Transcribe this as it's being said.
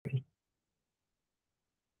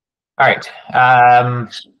All right.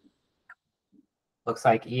 Looks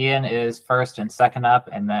like Ian is first and second up,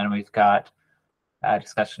 and then we've got a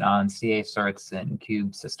discussion on CA sorts and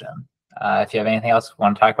cube system. If you have anything else you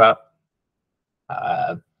want to talk about,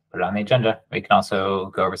 put it on the agenda. We can also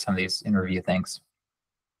go over some of these in review things.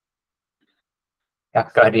 Yeah,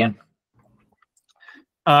 go ahead, Ian.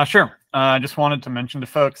 Sure. I just wanted to mention to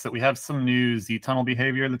folks that we have some new Z-tunnel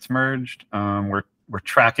behavior that's merged. We're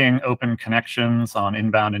tracking open connections on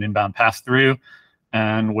inbound and inbound pass-through.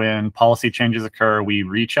 And when policy changes occur, we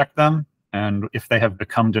recheck them. And if they have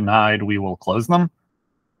become denied, we will close them.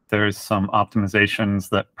 There's some optimizations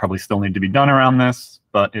that probably still need to be done around this,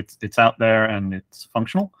 but it's out there and it's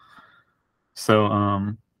functional. So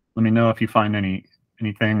let me know if you find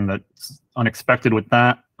anything that's unexpected with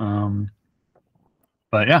that.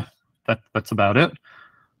 But yeah, that's about it.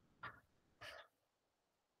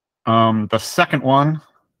 The second one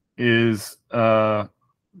is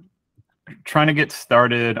trying to get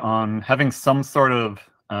started on having some sort of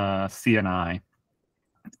CNI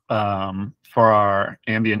for our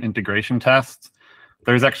ambient integration tests.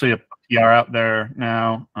 There's actually a PR out there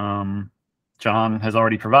now. John has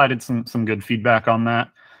already provided some good feedback on that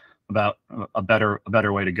about a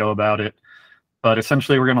better way to go about it. But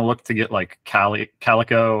essentially, we're going to look to get like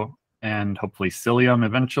Calico and hopefully Cilium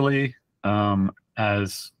eventually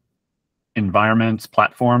as environments,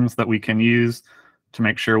 platforms that we can use to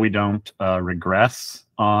make sure we don't regress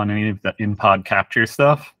on any of the in-pod capture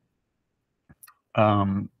stuff.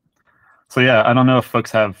 So yeah, I don't know if folks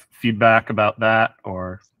have feedback about that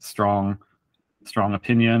or strong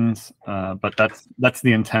opinions, but that's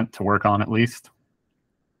the intent to work on at least.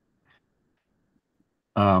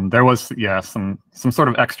 There was, yeah, some sort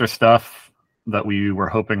of extra stuff that we were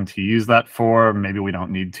hoping to use that for. Maybe we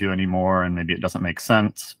don't need to anymore, and maybe it doesn't make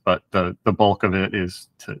sense. But the bulk of it is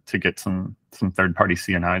to get some third-party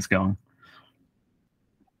CNIs going.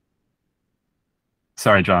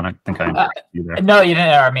 Sorry, John, I think I interrupted you there. No, you didn't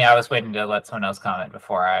interrupt me. I was waiting to let someone else comment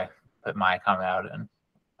before I put my comment out. And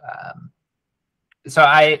so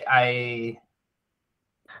I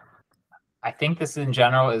think this in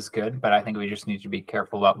general is good, but I think we just need to be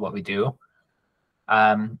careful about what we do.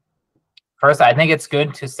 First, I think it's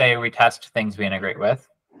good to say we test things we integrate with.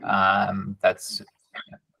 That's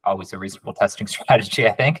always a reasonable testing strategy,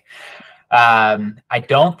 I think. I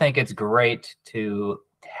don't think it's great to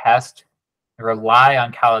rely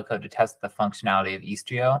on Calico to test the functionality of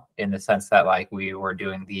Istio in the sense that like we were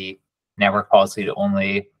doing the network policy to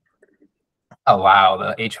only allow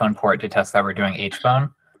the H1 port to test that we're doing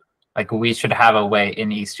HPhone. Like we should have a way in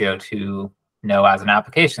Istio to know as an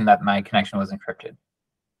application that my connection was encrypted.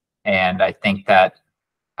 And I think that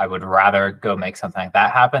I would rather go make something like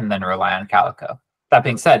that happen than rely on Calico. That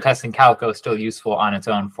being said, testing Calico is still useful on its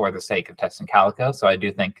own for the sake of testing Calico. So I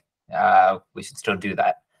do think we should still do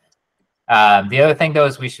that. The other thing, though,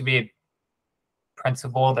 is we should be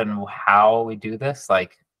principled in how we do this.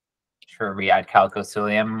 Like, sure, we add Calico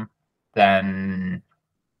Cilium, then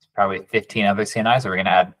probably 15 other CNIs. Are we going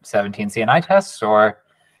to add 17 CNI tests, or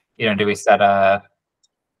do we set a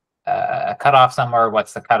cutoff somewhere?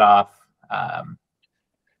 What's the cutoff? The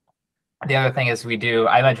other thing is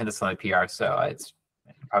I mentioned this on the PR, so it's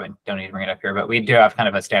probably don't need to bring it up here, but we do have kind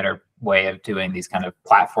of a standard way of doing these kind of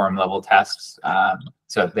platform level tests,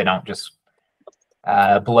 so they don't just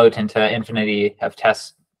bloat into infinity of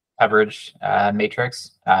test coverage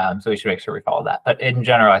matrix. So we should make sure we follow that. But in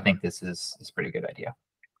general, I think this is a pretty good idea.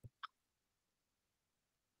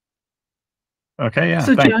 Okay, yeah.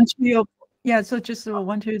 So John, so just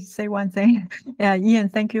want to say one thing. Yeah, Ian,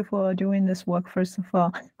 thank you for doing this work, first of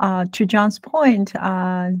all. To John's point,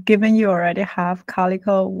 given you already have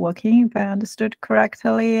Calico working, if I understood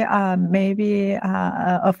correctly, maybe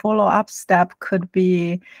a follow-up step could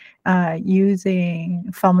be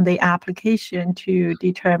using from the application to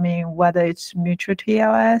determine whether it's mutual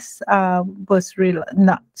TLS was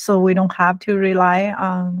not, so we don't have to rely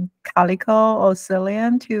on Calico or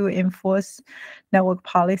Cilium to enforce network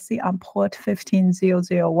policy on port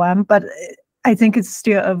 15001. But I think it's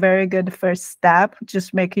still a very good first step,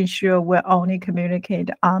 just making sure we only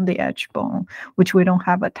communicate on the HBone, which we don't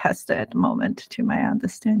have a test at the moment, to my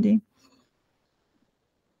understanding.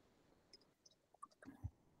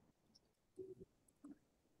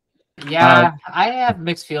 Yeah, I have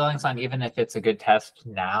mixed feelings on even if it's a good test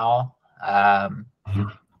now.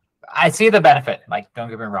 I see the benefit, like, don't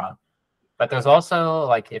get me wrong. But there's also,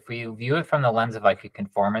 like, if we view it from the lens of like a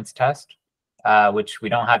conformance test, which we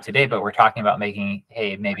don't have today, but we're talking about making,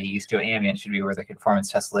 hey, maybe Istio Ambient should be where the conformance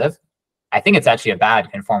tests live. I think it's actually a bad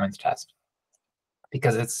conformance test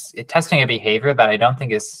because it's testing a behavior that I don't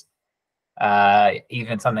think is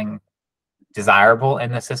even something desirable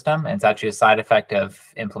in the system. It's actually a side effect of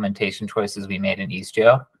implementation choices we made in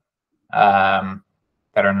Istio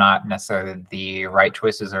that are not necessarily the right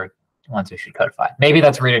choices or ones we should codify. Maybe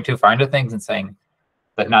that's reading too far into things and saying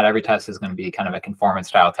that not every test is going to be kind of a conformance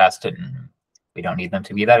style test, and we don't need them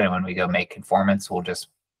to be that. And when we go make conformance, we'll just,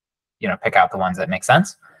 pick out the ones that make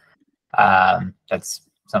sense. That's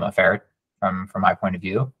somewhat fair from my point of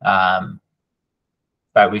view.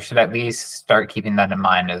 But we should at least start keeping that in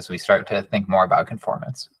mind as we start to think more about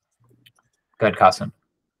conformance. Go ahead, Qasim.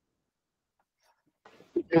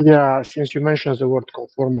 Yeah, since you mentioned the word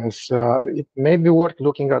conformance, it may be worth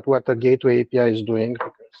looking at what the Gateway API is doing,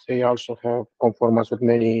 because they also have conformance with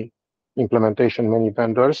many implementation, many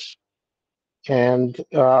vendors. And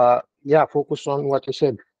focus on what you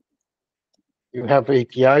said. You have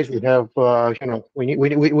APIs, we have,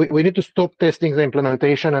 we need to stop testing the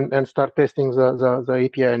implementation and start testing the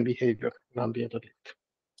API and behavior in Ambient.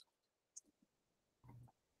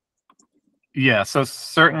 Yeah, so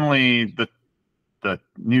certainly the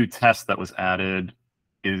new test that was added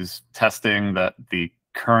is testing that the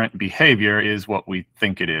current behavior is what we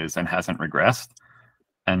think it is and hasn't regressed.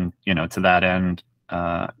 And, to that end,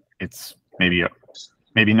 it's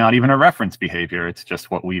maybe not even a reference behavior. It's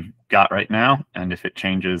just what we've got right now. And if it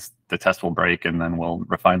changes, the test will break, and then we'll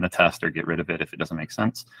refine the test or get rid of it if it doesn't make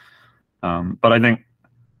sense. But I think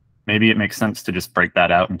maybe it makes sense to just break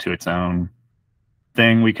that out into its own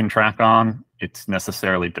thing we can track on. It's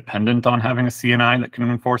necessarily dependent on having a CNI that can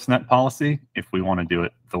enforce net policy if we want to do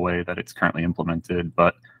it the way that it's currently implemented,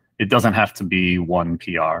 but it doesn't have to be one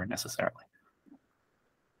PR necessarily.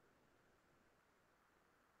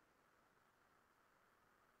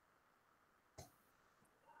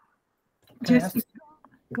 Just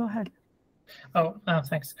go ahead. Oh,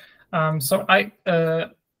 thanks. So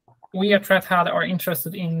we at Red Hat are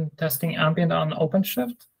interested in testing Ambient on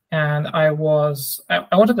OpenShift, and I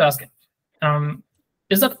wanted to ask,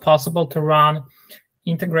 is that possible to run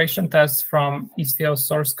integration tests from Istio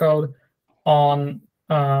source code on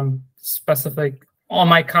my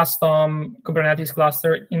custom Kubernetes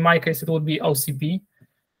cluster? In my case, it would be OCP.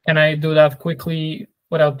 Can I do that quickly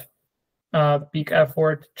without big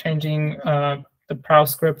effort, changing the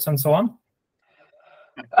browse scripts and so on?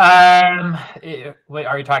 Wait,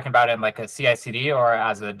 are you talking about in like a CI/CD or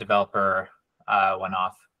as a developer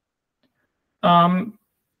one-off?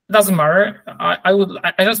 Doesn't matter.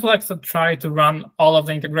 I just would like to try to run all of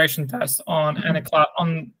the integration tests on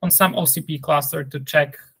on some OCP cluster to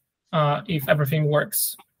check if everything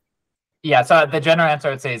works. Yeah. So the general answer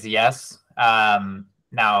I would say is yes.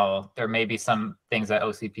 Now there may be some things that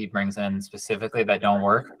OCP brings in specifically that don't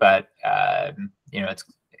work, but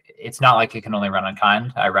it's not like you can only run on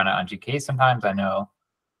Kind. I run it on GK sometimes. I know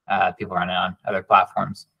people run it on other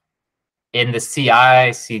platforms. In the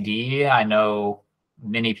CI/CD, I know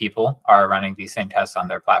many people are running these same tests on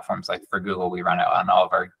their platforms. Like for Google, we run it on all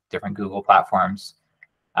of our different Google platforms.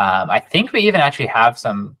 I think we even actually have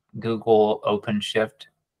some Google OpenShift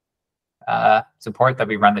support that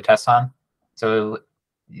we run the tests on. So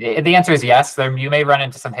the answer is yes. You may run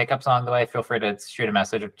into some hiccups along the way. Feel free to shoot a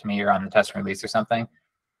message to me or on the test release or something.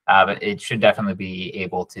 But it should definitely be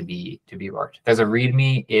able to be worked. There's a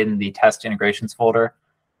README in the test integrations folder.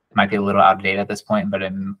 It might be a little out of date at this point, but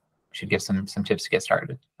it should give some tips to get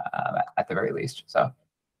started at the very least. So,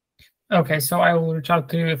 okay, so I will reach out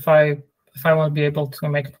to you if I want to be able to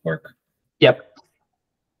make it work. Yep.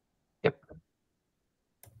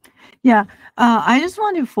 Yeah, I just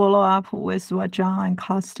want to follow up with what John and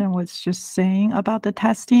Carsten was just saying about the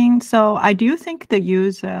testing. So I do think the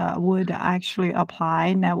user would actually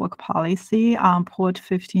apply network policy on port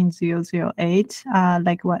 15008,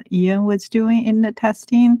 like what Ian was doing in the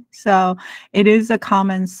testing. So it is a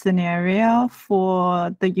common scenario for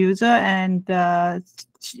the user, and I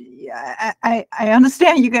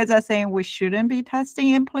understand you guys are saying we shouldn't be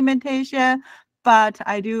testing implementation, but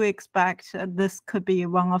I do expect this could be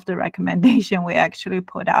one of the recommendations we actually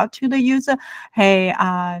put out to the user. Hey,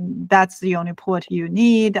 that's the only port you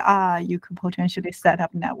need. You could potentially set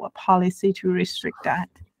up network policy to restrict that.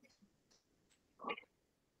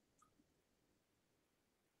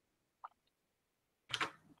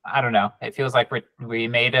 I don't know. It feels like we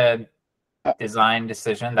made a design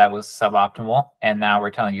decision that was suboptimal, and now we're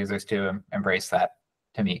telling users to embrace that,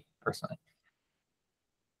 to me personally.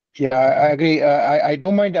 Yeah, I agree. I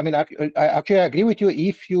don't mind. I mean, I agree with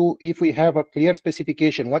you. If we have a clear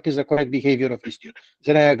specification, what is the correct behavior of Istio,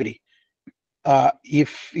 then I agree.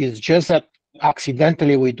 If it's just that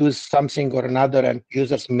accidentally we do something or another, and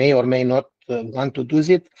users may or may not want to do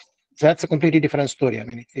it, that's a completely different story. I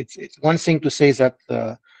mean, it's one thing to say that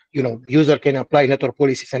user can apply network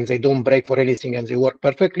policies and they don't break for anything and they work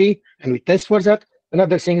perfectly, and we test for that.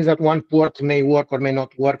 Another thing is that one port may work or may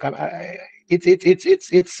not work. It's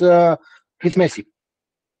messy.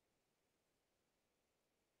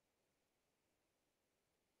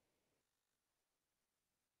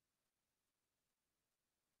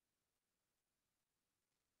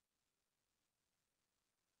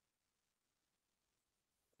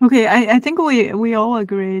 Okay, I think we all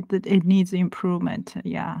agree that it needs improvement.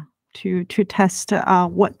 Yeah, to test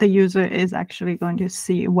what the user is actually going to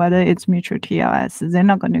see, whether it's mutual TLS. They're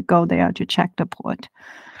not going to go there to check the port.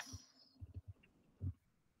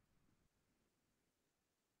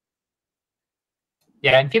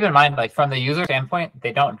 Yeah, and keep in mind, like from the user standpoint,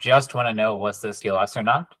 they don't just want to know was this TLS or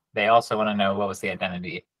not. They also want to know what was the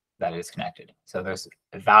identity that is connected. So there's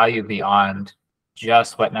value beyond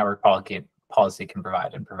just what network policy can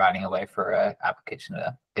provide, and providing a way for an application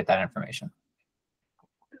to get that information.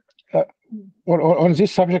 On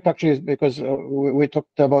this subject, actually, because we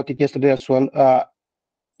talked about it yesterday as well.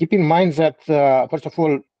 Keep in mind that first of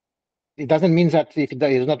all, it doesn't mean that if it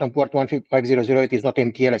is not on port 150.0.0, it is not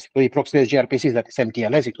MTLS. It could be proxyless gRPCs that is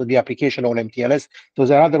MTLS. It could be application on MTLS. So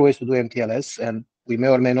there are other ways to do MTLS, and we may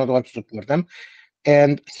or may not want to support them.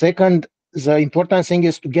 And second, the important thing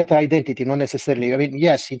is to get identity, not necessarily. I mean,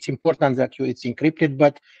 yes, it's important that it's encrypted,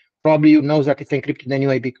 but probably you know that it's encrypted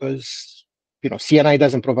anyway because CNI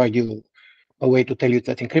doesn't provide you a way to tell you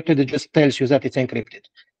that it's encrypted. It just tells you that it's encrypted.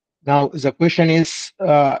 Now, the question is,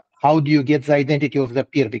 how do you get the identity of the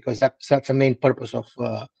peer? Because that's the main purpose of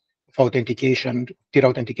authentication, peer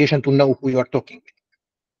authentication, to know who you are talking with.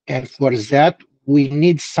 And for that, we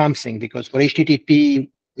need something, because for HTTP,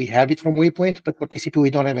 we have it from Waypoint, but for TCP, we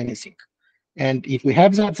don't have anything. And if we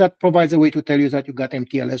have that, that provides a way to tell you that you got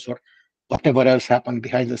MTLS or whatever else happened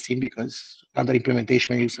behind the scene, because other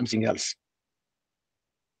implementation may use something else.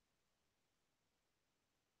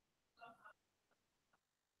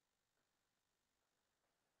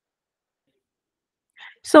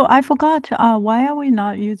 So I forgot, why are we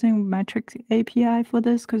not using metric API for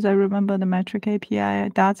this? Because I remember the metric API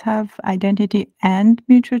does have identity and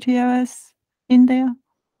mutual TLS in there.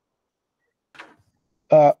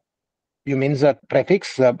 You mean the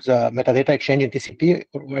prefix, the metadata exchange in TCP?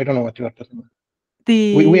 I don't know what you are talking about.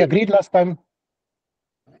 The We agreed last time.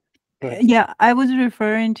 Yeah, I was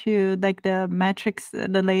referring to like the metrics,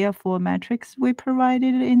 the layer 4 metrics we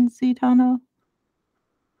provided in cTunnel.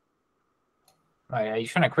 Right, you're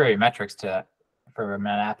trying to query metrics for an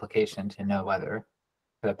application to know whether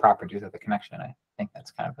the properties of the connection. I think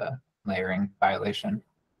that's kind of a layering violation.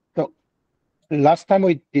 So last time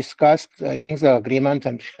we discussed, I think the agreement,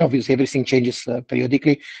 and obviously everything changes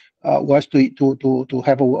periodically, was to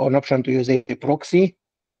have an option to use a proxy.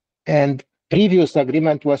 And previous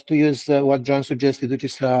agreement was to use what John suggested, which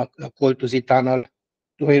is a call to cTunnel,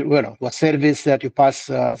 to a service that you pass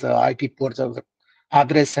the IP port of the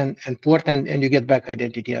address and port, and you get back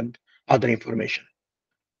identity and other information.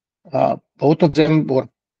 Both of them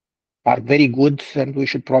are very good, and we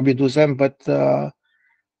should probably do them, but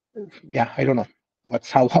yeah, I don't know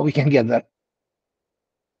how we can get that.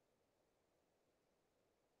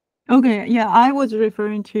 Okay, yeah, I was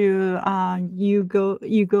referring to you go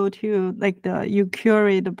to like you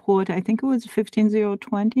query the port, I think it was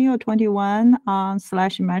 15020 or 21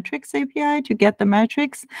 / metrics API to get the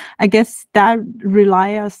metrics. I guess that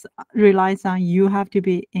relies on you have to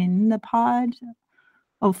be in the pod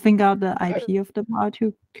or figure out the IP of the pod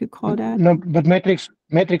to call that. No, but metrics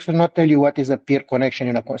will not tell you what is a peer connection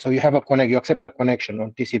in a. So you have a you accept a connection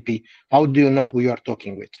on TCP. How do you know who you are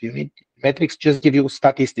talking with? You need metrics just give you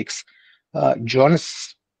statistics.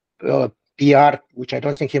 John's PR, which I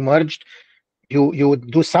don't think he merged, you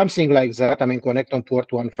would do something like that. I mean, connect on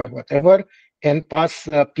port 1, whatever, and pass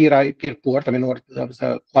peer port. I mean, or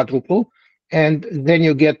the quadruple, and then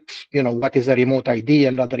you get what is a remote ID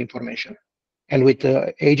and other information. And with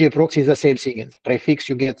AJ proxy is the same thing. In prefix,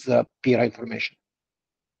 you get the peer information.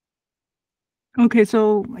 Okay,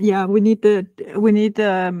 so yeah, we need the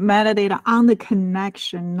metadata on the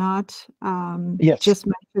connection, not yes, just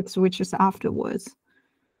metrics, which is afterwards.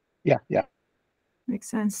 Yeah. Makes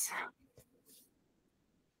sense.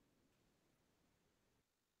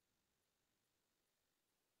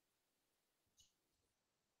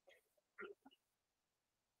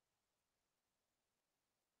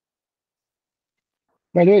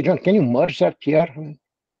 By the way, John, can you merge that PR?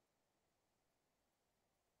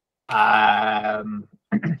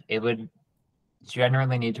 It would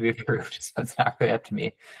generally need to be approved, so it's not really up to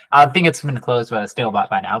me. I think it's been closed by a stalemate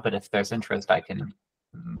by now, but if there's interest, I can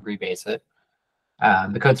rebase it.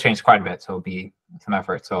 The code's changed quite a bit, so it'll be some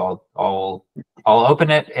effort. So I'll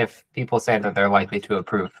open it if people say that they're likely to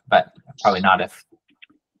approve, but probably not if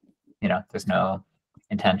there's no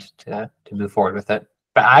intent to move forward with it.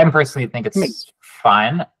 But I personally think it's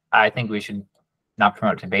fine. I think we should not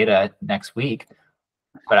promote to beta next week,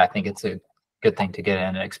 but I think it's a good thing to get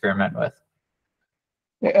in and experiment with.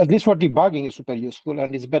 At least for debugging, it's super useful,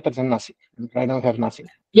 and it's better than nothing. I don't have nothing.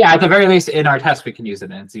 Yeah, at the very least, in our test, we can use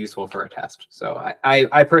it, and it's useful for a test. So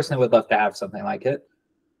I personally would love to have something like it.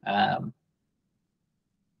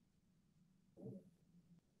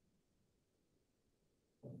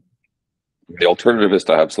 The alternative is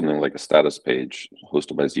to have something like a status page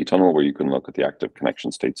hosted by zTunnel where you can look at the active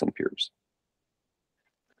connection states on peers.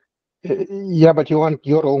 Yeah, but you want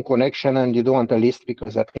your own connection, and you don't want a list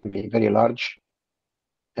because that can be very large.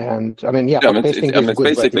 And I mean, for testing is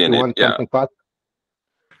good, but if you want something fast,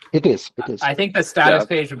 it is. I think the status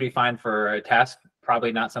page would be fine for a test.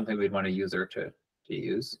 Probably not something we'd want a user to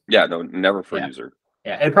use. Yeah, no, never for user.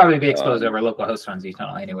 Yeah, it'd probably be exposed over localhost on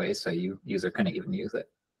zTunnel anyway, so user couldn't even use it.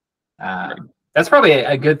 That's probably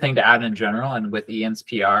a good thing to add in general. And with Ian's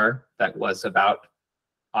PR, that was about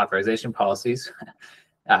authorization policies.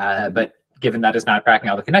 But given that it's not tracking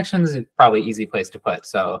all the connections, it's probably an easy place to put.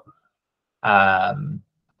 So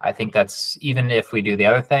I think that's, even if we do the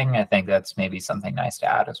other thing, I think that's maybe something nice to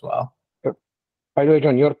add as well. By the way,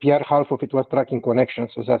 John, your PR, half of it was tracking connections,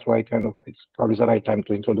 so that's why it's probably the right time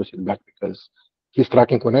to introduce it back, because he's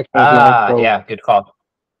tracking connections. Yeah, good call.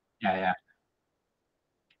 Yeah.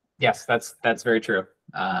 Yes, that's very true.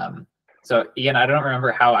 So Ian, I don't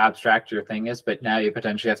remember how abstract your thing is, but now you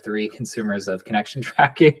potentially have 3 consumers of connection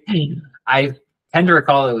tracking. I tend to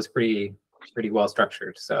recall it was pretty well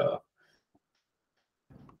structured. So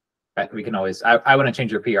but we can always, I wouldn't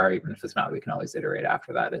change your PR even if it's not. We can always iterate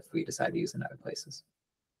after that if we decide to use it in other places.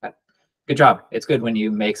 But good job. It's good when you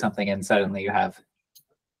make something and suddenly you have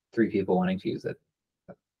 3 people wanting to use it.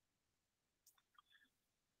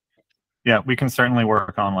 Yeah, we can certainly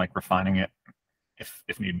work on refining it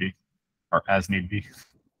if need be, or as need be.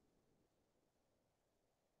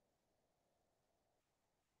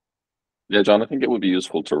 Yeah, John, I think it would be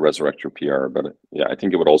useful to resurrect your PR, but yeah, I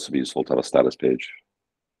think it would also be useful to have a status page.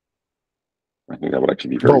 I think that would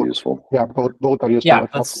actually be very useful. Yeah, both are useful.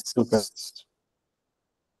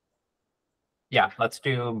 Let's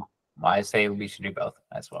do. Well, I say we should do both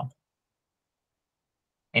as well.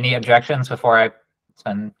 Any objections before I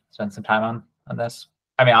spend some time on this?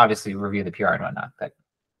 I mean, obviously review the PR and whatnot, but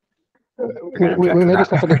we may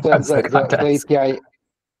discuss the API.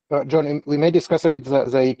 John, we may discuss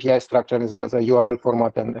the API structure, the URL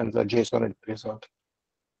format, and the JSON result.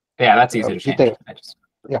 Yeah, that's easy to change.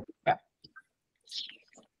 Yeah.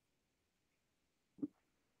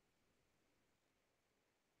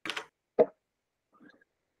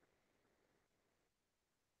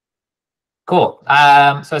 Cool.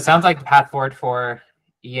 So it sounds like the path forward for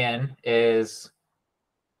Ian is,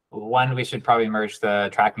 one, we should probably merge the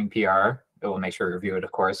tracking PR. It will make sure we review it,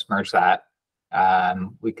 of course, merge that.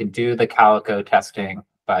 We can do the Calico testing,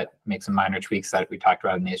 but make some minor tweaks that we talked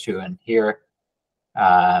about in the issue in here.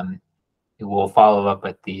 We'll follow up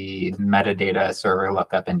with the metadata server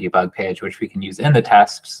lookup and debug page, which we can use in the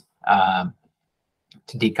tests to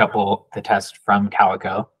decouple the test from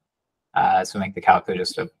Calico. So make the Calico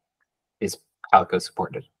just is Calico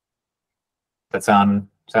supported. That sound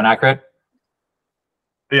accurate?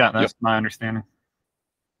 Yeah, that's my understanding.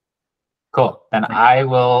 Cool. Then I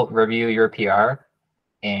will review your PR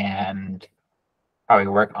and probably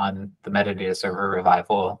work on the metadata server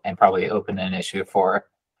revival and probably open an issue for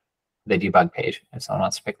the debug page if someone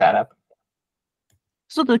wants to pick that up.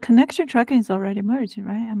 So the connection tracking is already merged,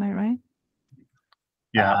 right? Am I right?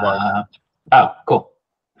 Yeah. Oh, cool.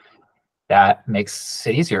 That makes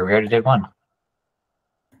it easier. We already did one.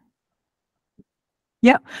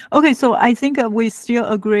 Yeah. Okay. So I think we still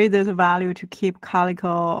agree there's a value to keep Calico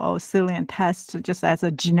or Cilium test just as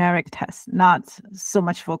a generic test, not so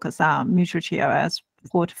much focus on mutual TLS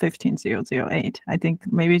port 15008. I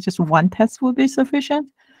think maybe just one test will be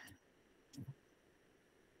sufficient.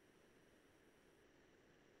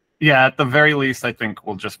 Yeah, at the very least, I think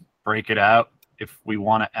we'll just break it out. If we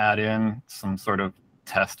want to add in some sort of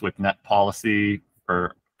test with net policy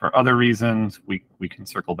for other reasons, we can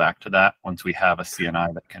circle back to that once we have a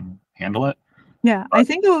CNI that can handle it. Yeah, I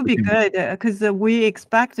think it would be good because we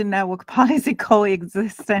expect the network policy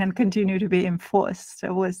coexist and continue to be enforced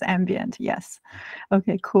with Ambient. Yes.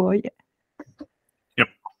 Okay, cool. Yeah. Yep.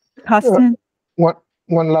 Carsten? One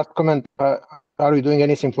last comment. Are we doing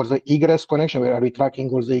anything for the egress connection? Are we tracking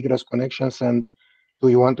all the egress connections? And Do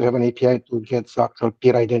you want to have an API to get the actual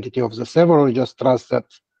peer identity of the server, or just trust that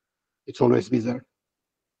it's always be there?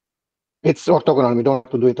 It's orthogonal. We don't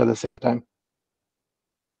have to do it at the same time.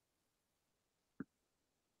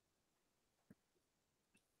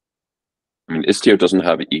 I mean, Istio doesn't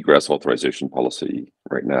have egress authorization policy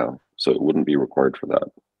right now, so it wouldn't be required for that.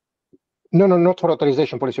 No, not for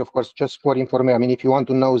authorization policy, of course, just for information. I mean, if you want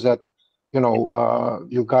to know that,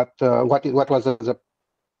 you got what was the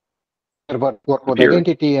server workload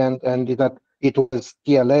identity and that it was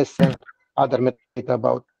TLS and other metadata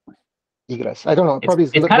about egress. I don't know. Probably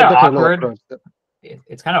it's kind of awkward.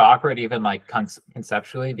 It's kind of awkward, even like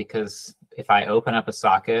conceptually, because if I open up a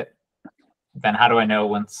socket, then how do I know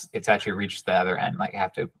once it's actually reached the other end? Like I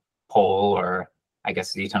have to poll, or I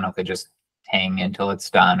guess zTunnel could just hang until it's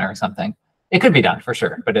done or something. It could be done for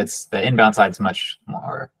sure, but it's the inbound side's much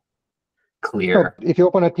more clear. So if you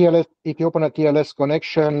open a TLS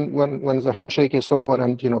connection, when the handshake is over,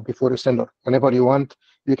 and before you send or whenever you want,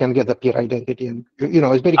 you can get the peer identity, and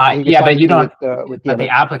it's very yeah, but you don't. With but the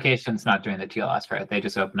application's not doing the TLS, right? They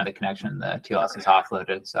just open up the connection. The TLS is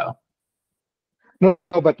offloaded, so. No,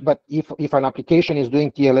 but if an application is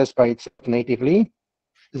doing TLS by itself natively,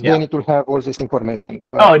 it's going to have all this information.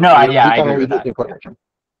 Oh no, I agree with that. Information.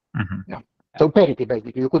 Mm-hmm. Yeah. So parity,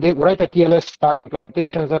 basically. You could write a TLS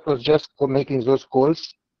application that was just for making those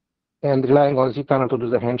calls and relying on zTunnel to do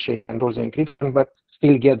the handshake and all the encryption, but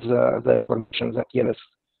still gets the information that TLS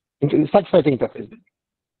satisfies the interface.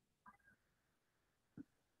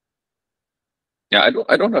 Yeah,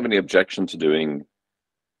 I don't have any objection to doing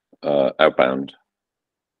outbound.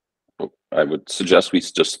 I would suggest we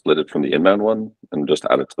just split it from the inbound one and just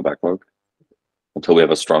add it to the backlog until we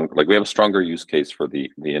have a stronger use case for the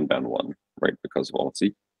inbound one, right? Because of all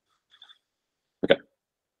C. Okay.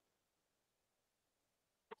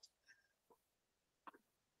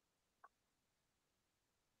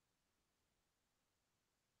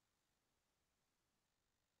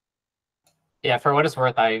 Yeah, for what it's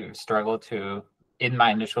worth, I struggled to, in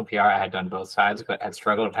my initial PR, I had done both sides, but had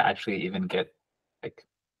struggled to actually even get like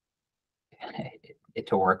it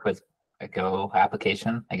to work with a Go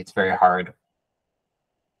application. Like it's very hard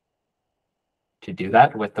to do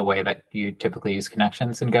that with the way that you typically use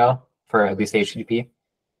connections in Go for at least HTTP.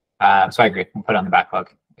 So I agree. We'll put it on the backlog.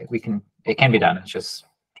 It can be done. It's just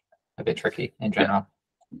a bit tricky in general.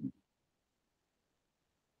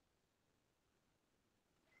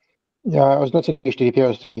 Yeah, I was not saying HTTP, I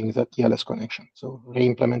was saying the TLS connection. So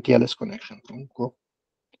re-implement TLS connection from Go.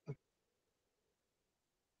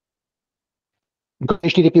 Because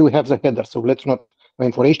HTTP, we have the header, so let's not,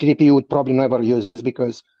 for HTTP, you would probably never use this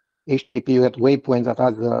because HTTP, you have waypoints that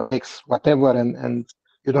has the X whatever, and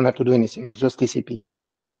you don't have to do anything, it's just TCP.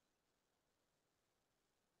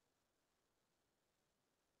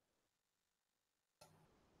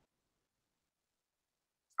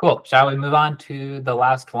 Cool. Shall we move on to the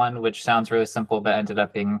last one, which sounds really simple, but ended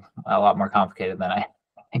up being a lot more complicated than I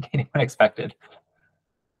think anyone expected.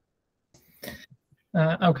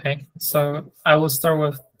 Okay, so I will start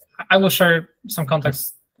with, I will share some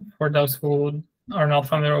context for those who are not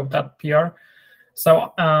familiar with that PR.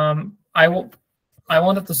 So I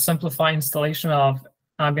wanted to simplify installation of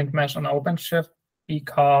Ambient Mesh on OpenShift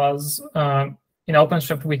because in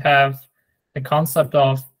OpenShift we have the concept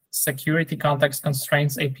of security context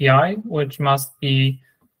constraints API, which must be,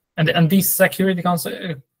 and these security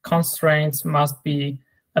constraints must be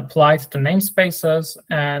applied to namespaces,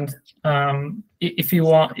 and if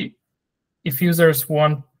users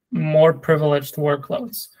want more privileged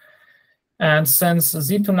workloads. And since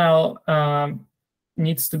zTunnel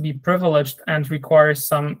needs to be privileged and requires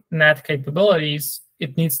some net capabilities,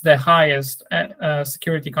 it needs the highest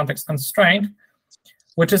security context constraint,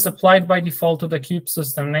 which is applied by default to the kube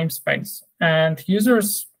system namespace. And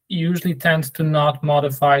users usually tend to not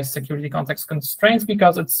modify security context constraints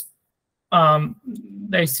because it's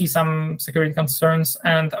they see some security concerns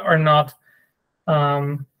and are not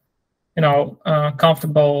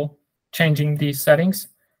comfortable changing these settings.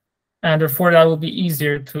 And therefore, that will be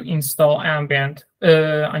easier to install Ambient,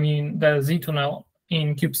 the zTunnel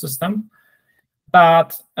in kube system.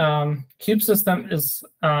 But kube system is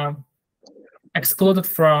excluded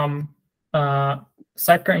from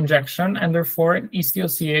sidecar injection, and therefore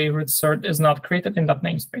Istio.ca root cert is not created in that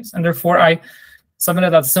namespace. And therefore, I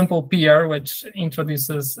submitted that simple PR, which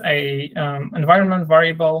introduces a environment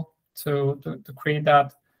variable to create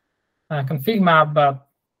that config map, but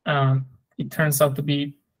it turns out to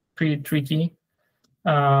be pretty tricky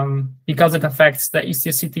because it affects the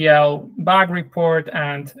Istio.ctl bug report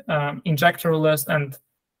and injector list and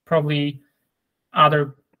probably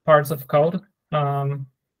other parts of code.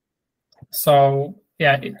 So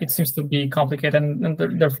yeah, it seems to be complicated, and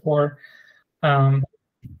therefore,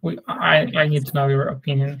 I need to know your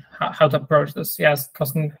opinion how to approach this. Yes,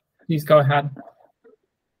 Costin, please go ahead.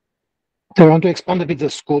 So I want to expand a bit the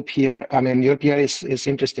scope here. I mean, your PR is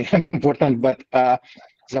interesting and important, but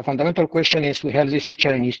the fundamental question is we have this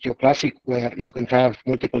Chinese Classic where you can have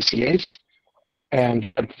multiple CAs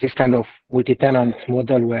and this kind of multi-tenant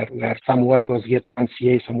model where some workers get one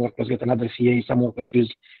CA, some workers get another CA, some workers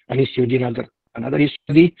use an ECUD, another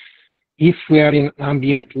ECUD. If we are in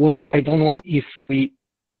ambient, I don't know if the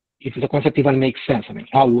concept even makes sense. I mean,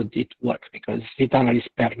 how would it work? Because eternal is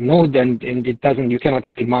per node, and it doesn't. You cannot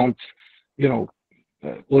remount. You know,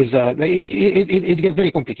 it gets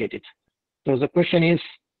very complicated. So the question is,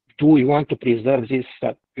 do we want to preserve this?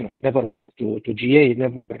 Never to GA.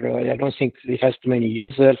 Never. I don't think it has too many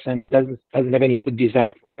users and doesn't have any good design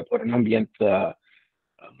for an ambient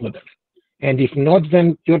model. And if not,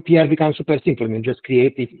 then your PR becomes super simple. I mean, just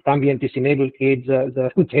create if ambient is enabled, create the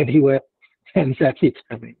root everywhere, and that's it.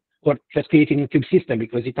 I mean, or just create a new kube system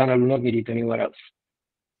because eternal will not need it anywhere else.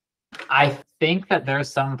 I think that there's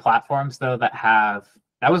some platforms though that have.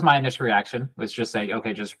 That was my initial reaction. Was just say,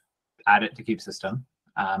 okay, just add it to kube system.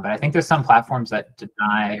 But I think there's some platforms that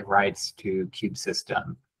deny rights to kube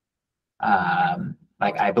system.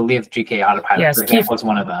 Like I believe GK Autopilot, yes, for example, is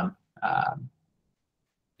one of them.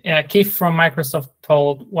 Yeah, Keith from Microsoft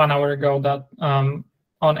told 1 hour ago that on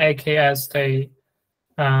AKS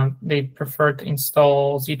they prefer to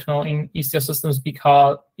install zTunnel in Istio systems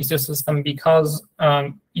because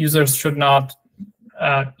users should not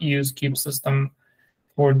use kube system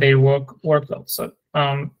for their workload. So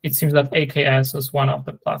it seems that AKS is one of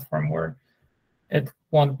the platform where it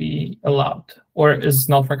won't be allowed or is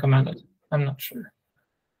not recommended. I'm not sure.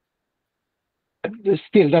 It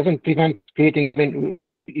still doesn't prevent creating. I mean,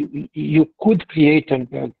 you could create and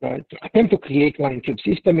attempt to create one in kube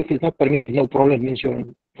system. If it's not permitted, no problem. It means you're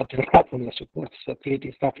not in a platform that supports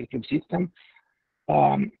creating stuff in kube system.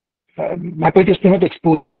 My point is to not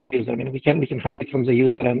expose this. I mean, we can have it from the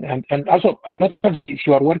user and also if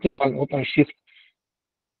you are working on OpenShift,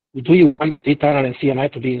 do you want eternal and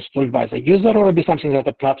CNI to be installed by the user, or will be something that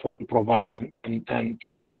the platform provides and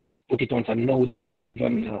put it on the node?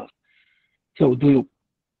 So do you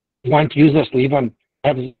want users to even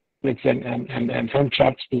have and Helm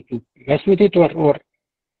charts to mess with it, or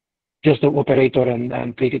just the operator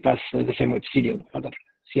and treat it as the same with CDO?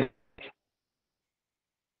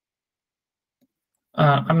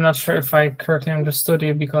 I'm not sure if I correctly understood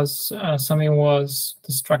you because something was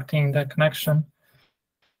distracting the connection.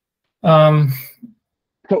 So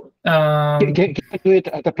can you do it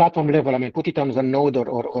at the platform level? I mean, put it on the node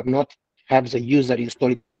or not have the user install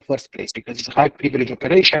it in the first place because it's a high privilege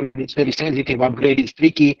operation. It's very sensitive. Upgrade is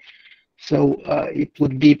tricky. So it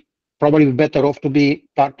would be probably better off to be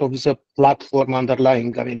part of the platform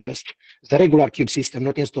underlying. I mean, just the regular kube system,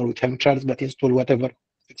 not install with Helm charts, but install whatever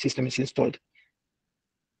system is installed.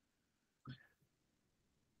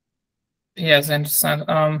 Yes, I understand.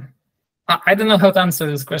 I don't know how to answer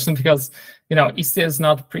this question because Istio is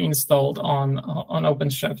not pre-installed on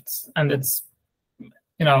OpenShift, and it's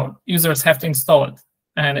users have to install it,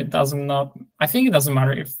 and it doesn't not. I think it doesn't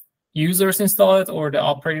matter if users install it or the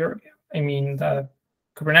operator. I mean the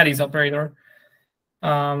Kubernetes operator,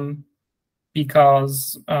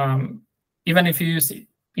 because even if you use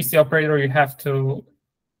Istio operator, you have to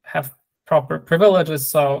have proper privileges.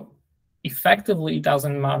 So effectively, it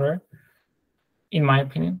doesn't matter, in my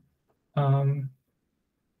opinion.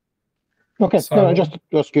 Okay, so no,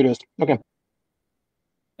 just curious. Okay.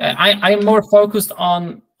 I'm more focused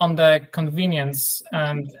on the convenience,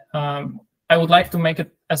 and I would like to make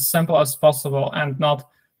it as simple as possible and not,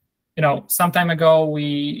 some time ago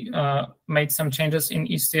we made some changes in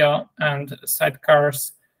Istio and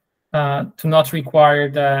sidecars to not require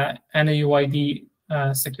the NAUID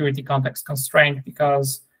security context constraint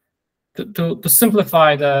because to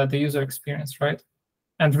simplify the user experience, right?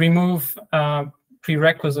 And remove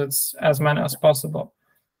prerequisites as many as possible.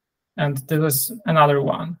 And this is another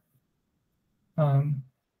one.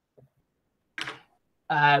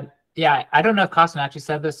 Yeah, I don't know if Costin actually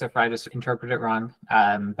said this or if I just interpreted it wrong,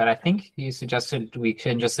 but I think he suggested we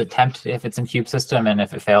can just attempt if it's in kube system, and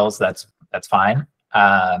if it fails, that's fine,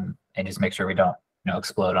 and just make sure we don't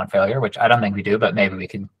explode on failure, which I don't think we do, but maybe we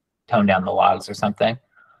can tone down the logs or something.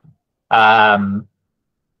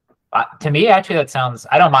 To me, actually, that sounds.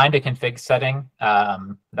 I don't mind a config setting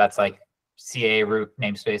that's like CA root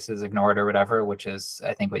namespaces ignored or whatever, which is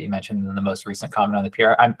I think what you mentioned in the most recent comment on the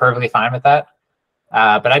PR. I'm perfectly fine with that.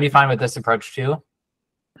 But I'd be fine with this approach too,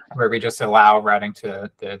 where we just allow routing to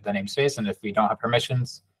the namespace, and if we don't have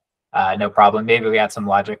permissions, no problem. Maybe we add some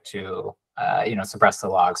logic to suppress the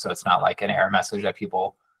log, so it's not like an error message that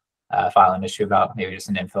people file an issue about. Maybe just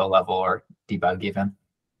an info level or debug even.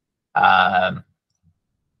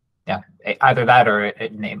 Yeah, either that or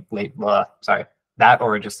that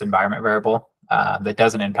or just environment variable that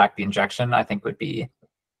doesn't impact the injection, I think would be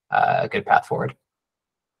a good path forward.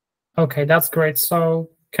 Okay, that's great. So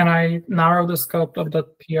can I narrow the scope of the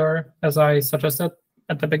PR as I suggested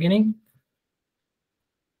at the beginning?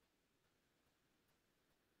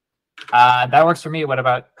 That works for me. What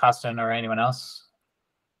about Costin or anyone else?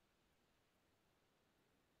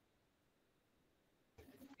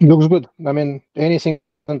 Looks good. I mean, anything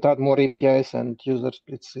that add more APIs and users,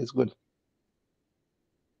 it's good.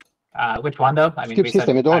 Which one though? I mean, Skip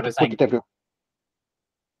system. You don't put it everywhere.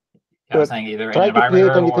 I was saying either Try an to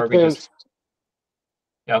create, and environment if or it we fails,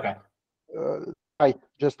 okay.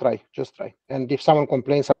 just try. And if someone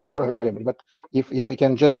complains, but if we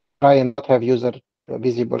can just try and not have user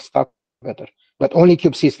visible stuff, better. But only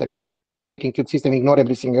kube system. In kube system, ignore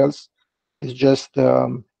everything else. It's just yeah.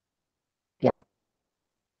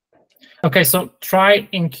 Okay, so try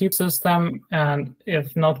in kube system, and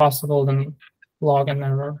if not possible, then log an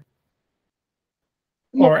error.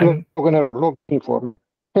 We're gonna log inform.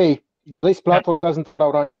 Hey, this platform doesn't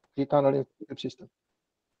allow run the tunnel in kube system.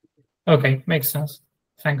 Okay, makes sense.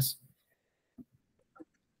 Thanks.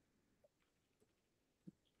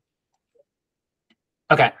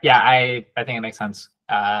 Okay, yeah, I think it makes sense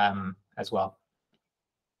as well.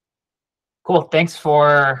 Cool. Thanks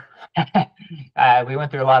for we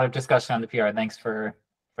went through a lot of discussion on the PR. Thanks for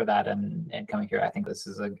that and coming here. I think this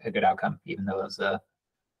is a good outcome, even though it was a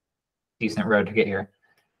decent road to get here.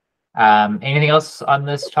 Anything else on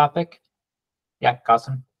this topic? Yeah,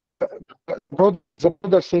 Costin. The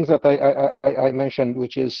other things that I mentioned,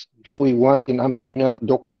 which is we want in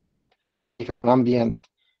ambient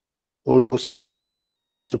also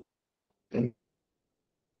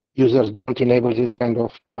users don't enable this kind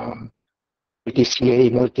of multi-CA,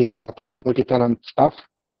 multi-tenant stuff.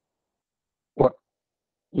 What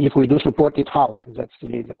if we do support it? How? That's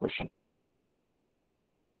really the question.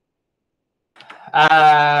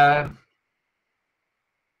 CA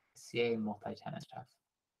multi-tenant stuff.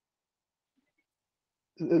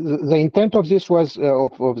 The intent of this was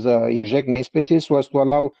of the inject namespaces was to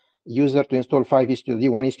allow user to install 5 istd,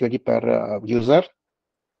 1 istd per user,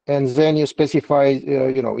 and then you specify,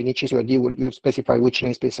 in each istd you specify which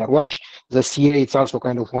namespace are what. The CA it's also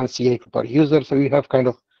kind of 1 CA per user, so you have kind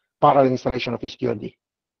of parallel installation of istd.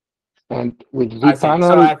 And with vTunnel,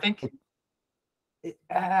 so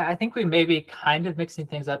I think we may be kind of mixing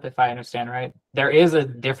things up, if I understand right. There is a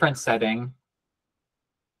different setting.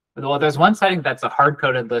 Well, there's one setting that's a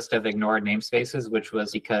hard-coded list of ignored namespaces, which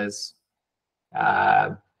was because,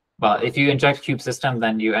 well, if you inject kube system,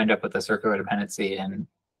 then you end up with a circular dependency, and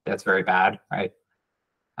that's very bad, right?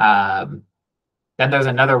 Then there's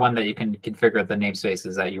another one that you can configure the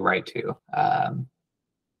namespaces that you write to.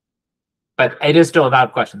 But it is still a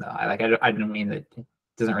valid question, though. I didn't mean that it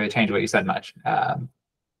doesn't really change what you said much.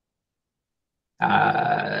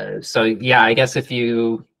 So yeah, I guess if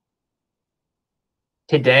you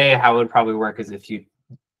today, how it would probably work is if you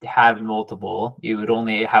have multiple, you would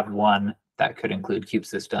only have one that could include kube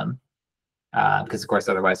system, because of course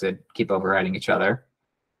otherwise they'd keep overriding each other.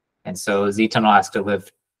 And so ztunnel has to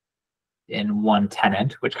live in one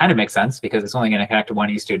tenant, which kind of makes sense because it's only going to connect to one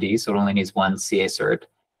istd, so it only needs one CA cert.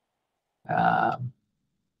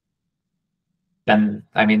 Then,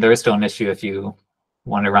 I mean, there is still an issue if you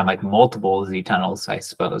want to run like multiple ztunnels, I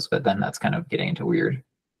suppose, but then that's kind of getting into weird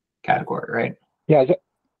category, right? Yeah,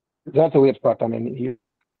 that's a weird part. I mean,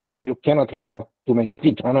 you cannot have too many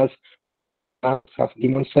ztunnels, have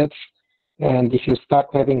daemon sets, and if you start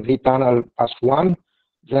having ztunnel as one,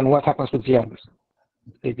 then what happens with the others?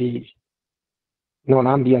 Maybe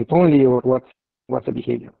non-ambient only, or what's the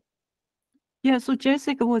behavior? Yeah, so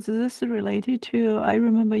Jessica, was this related to, I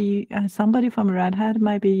remember you, somebody from Red Hat,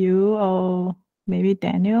 might be you or maybe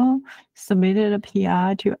Daniel, submitted a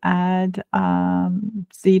PR to add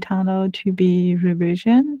ztunnel to be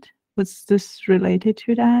revisioned. Was this related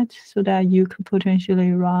to that, so that you could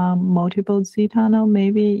potentially run multiple ztunnel,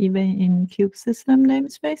 maybe even in kube system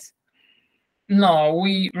namespace? No,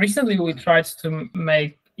 recently we tried to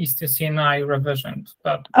make CNI revisioned,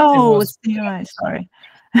 but oh, it was CNI, sorry.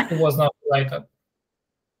 It was not related.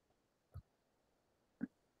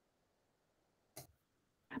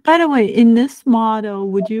 By the way, in this model,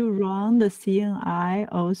 would you run the CNI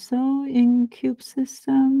also in kube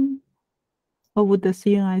system, or would the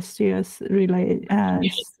CNI still relate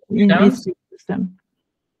in its system?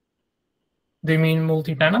 Do you mean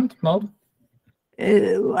multi-tenant mode?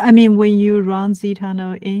 I mean, when you run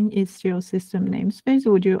ztunnel in Istio system namespace,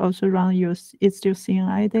 would you also run your Istio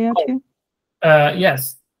CNI there too?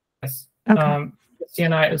 Yes. Okay.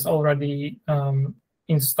 CNI is already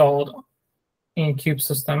installed in Cube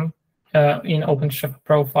system in OpenShift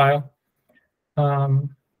profile.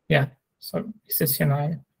 Yeah, so this is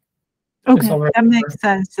CNI. Okay, that makes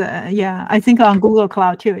sense. Yeah, I think on Google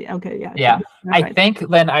Cloud too. Okay, yeah. Yeah, I think,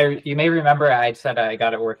 Lynn, you may remember I said I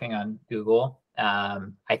got it working on Google.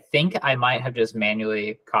 I think I might have just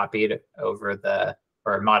manually copied over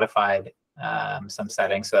or modified some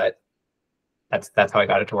settings, so that's how I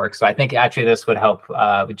got it to work. So I think actually this would help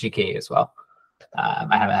with GKE as well.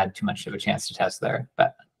 I haven't had too much of a chance to test there,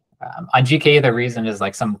 but on GKE the reason is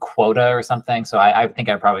like some quota or something. So I think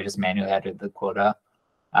I probably just manually added the quota.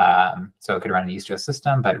 So it could run an Istio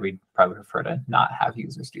system, but we'd probably prefer to not have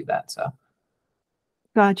users do that. So.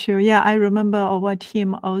 Got you. Yeah, I remember our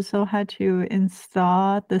team also had to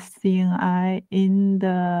install the CNI in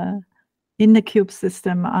the Cube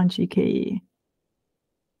system on GKE.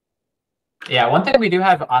 Yeah, one thing we do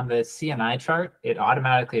have on the CNI chart, it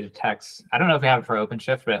automatically detects. I don't know if we have it for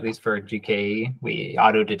OpenShift, but at least for GKE, we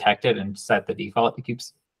auto detect it and set the default to Cube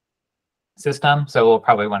system. So we'll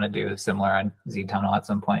probably want to do similar on ztunnel at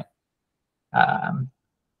some point.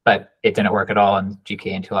 But it didn't work at all on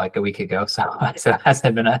GKE until like a week ago. So it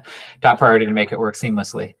hasn't been a top priority to make it work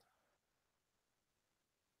seamlessly.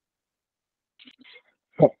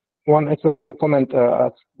 One extra comment,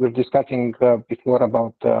 as we're discussing before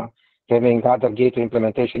about having other gateway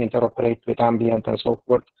implementation interoperate with Ambient and so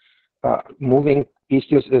forth. Moving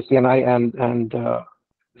Istio CNI and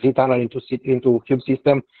ztunnel into Cube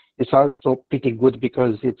system is also pretty good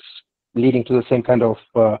because it's leading to the same kind of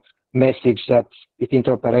message that it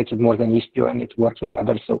interoperates more than Istio and it works with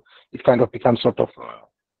others. So it kind of becomes sort of,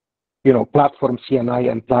 platform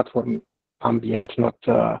CNI and platform Ambient, not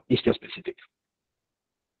Istio specific.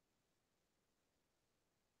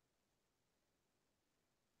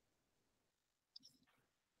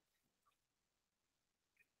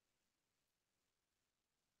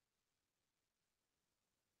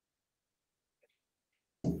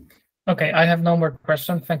 Okay, I have no more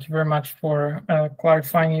questions. Thank you very much for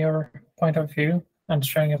clarifying your point of view and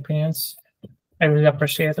sharing opinions. I really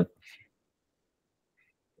appreciate it.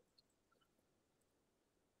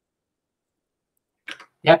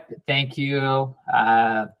 Yep, thank you.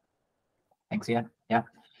 Thanks again. Yeah.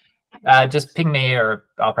 Just ping me, or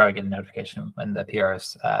I'll probably get a notification when the PR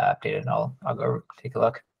is updated, and I'll go take a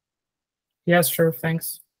look. Yes, sure.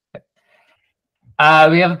 Thanks.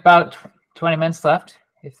 We have about 20 minutes left.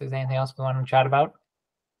 If there's anything else we want to chat about.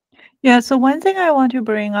 Yeah, so one thing I want to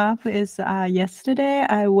bring up is yesterday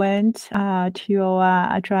I went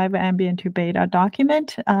to drive Ambient to beta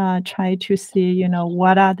document, try to see,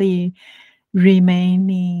 what are the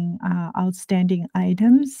remaining outstanding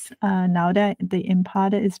items now that the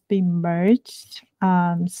import is being merged.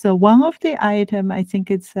 So one of the item, I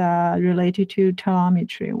think it's related to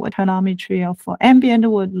telemetry, what telemetry for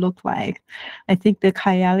Ambient would look like. I think the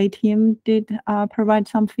Kayali team did provide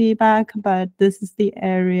some feedback, but this is the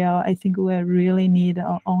area I think we really need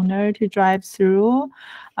an owner to drive through.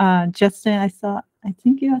 Justin, I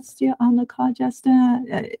think you are still on the call,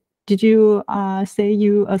 Justin. Did you say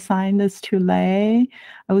you assigned this to Lei?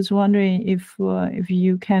 I was wondering if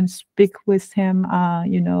you can speak with him,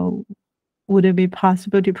 would it be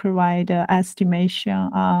possible to provide an estimation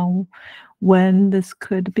on when this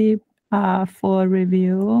could be for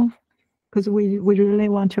review? Because we really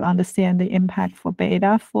want to understand the impact for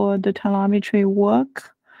beta for the telemetry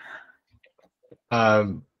work.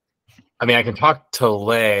 I mean, I can talk to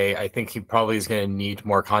Lei. I think he probably is going to need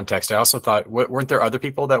more context. I also thought, weren't there other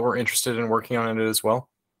people that were interested in working on it as well?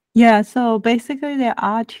 Yeah, so basically there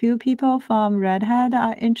are 2 people from Red Hat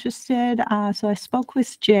are interested. So I spoke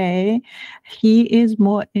with Jay. He is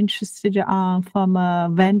more interested from a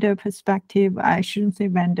vendor perspective. I shouldn't say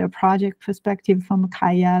vendor, project perspective from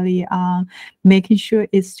Kayali, making sure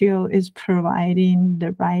Istio is providing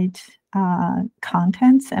the right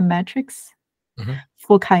contents and metrics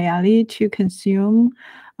for Kayali to consume.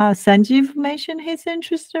 Sanjeev mentioned he's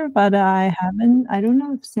interested, but I don't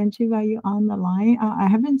know if Sanjeev, are you on the line? I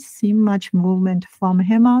haven't seen much movement from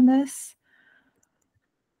him on this.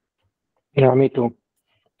 Yeah, me too.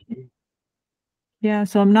 Yeah,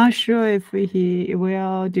 so I'm not sure if he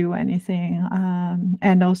will do anything.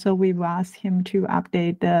 And also we've asked him to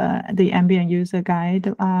update the ambient user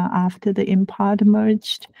guide after the import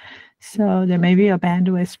merged. So there may be a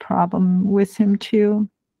bandwidth problem with him too.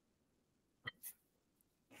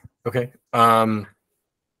 Okay.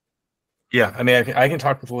 Yeah, I mean, I can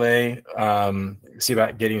talk with Lei, see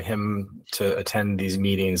about getting him to attend these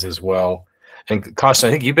meetings as well. And Costa,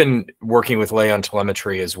 I think you've been working with Lei on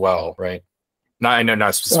telemetry as well, right? I know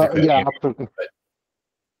not specifically. Yeah, absolutely. But...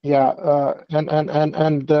 Yeah,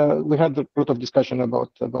 and we had a lot of discussion about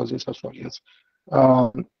this as well. Yes,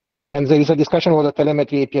 and there is a discussion about the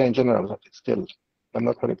telemetry API in general that it's still, I'm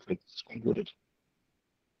not sure if it's concluded.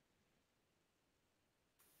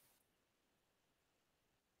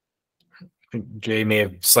 I think Jay may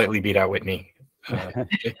have slightly beat out Whitney.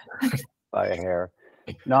 By a hair.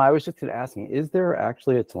 No, I was just asking, is there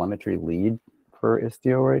actually a telemetry lead for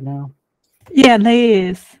Istio right now? Yeah, there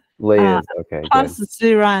is. Lei is, okay, Plus good.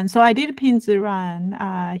 Ziran. So I did pin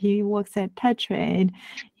Ziran. He works at Tetrade.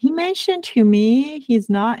 He mentioned to me he's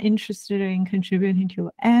not interested in contributing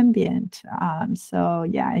to Ambient. So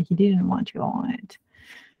yeah, he didn't want to on it.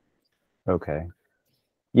 Okay.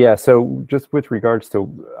 Yeah, so just with regards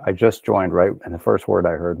to, I just joined, right? And the first word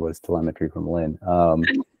I heard was telemetry from Lynn.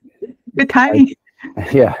 Good timing.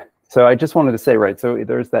 Yeah, so I just wanted to say, right, so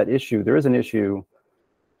there's that issue, there is an issue,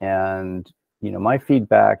 and, you know, my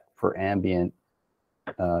feedback for Ambient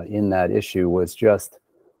in that issue was just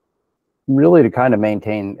really to kind of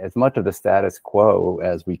maintain as much of the status quo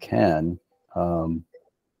as we can,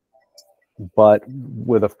 but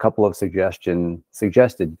with a couple of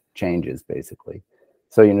suggested changes, basically.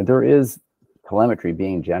 So, you know, there is telemetry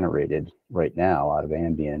being generated right now out of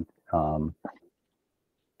Ambient,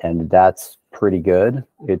 and that's pretty good.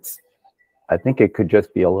 I think it could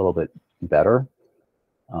just be a little bit better.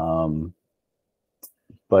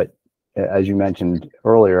 But as you mentioned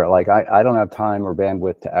earlier, like I don't have time or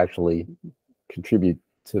bandwidth to actually contribute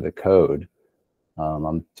to the code.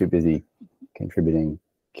 I'm too busy contributing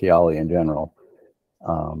Kiali in general.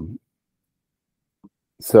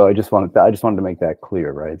 So I just wanted to make that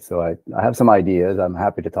clear, right? So I have some ideas. I'm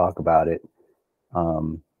happy to talk about it.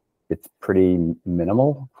 It's pretty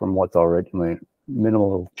minimal from what's already,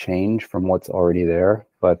 minimal change from what's already there.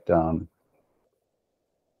 But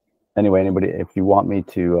anyway, anybody, if you want me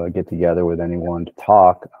to get together with anyone to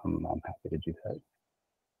talk, I'm happy to do that.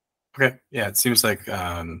 Okay. Yeah, it seems like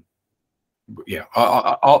yeah.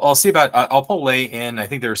 I'll see about. I'll pull Lei in. I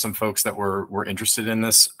think there are some folks that were interested in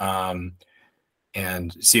this.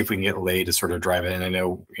 And see if we can get Lei to sort of drive it in. I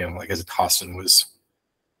know, you know, like as Costin was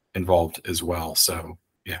involved as well. So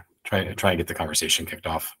yeah, try and get the conversation kicked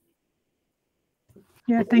off.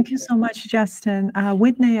 Yeah, thank you so much, Justin.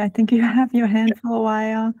 Whitney, I think you have your hand for a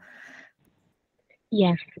while.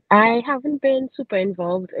 Yes, I haven't been super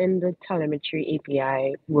involved in the telemetry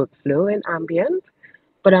API workflow in Ambient,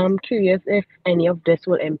 but I'm curious if any of this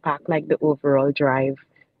will impact like the overall drive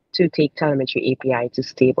to take telemetry API to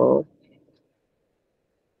stable.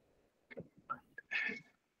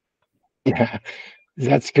 Yeah,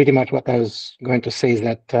 that's pretty much what I was going to say, is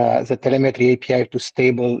that the telemetry API to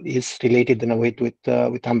stable is related in a way with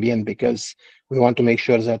Ambient, because we want to make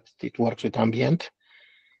sure that it works with Ambient.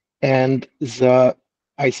 And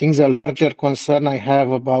I think the larger concern I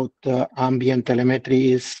have about Ambient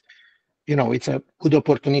telemetry is, you know, it's a good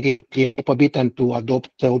opportunity to clean up a bit and to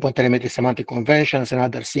adopt the open telemetry semantic conventions and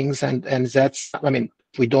other things. And that's, I mean,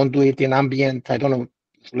 if we don't do it in Ambient, I don't know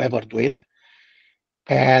if we'll ever do it.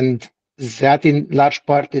 And that in large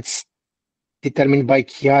part, it's determined by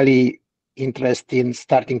Kiali interest in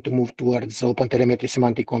starting to move towards open telemetry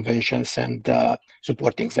semantic conventions and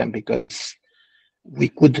supporting them, because we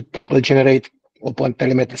could generate open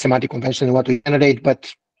telemetry semantic conventions in what we generate,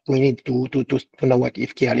 but we need to know what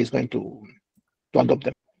if Kiali is going to adopt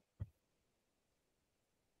them.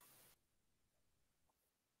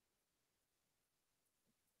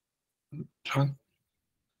 John?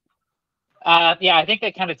 Yeah, I think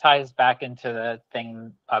it kind of ties back into the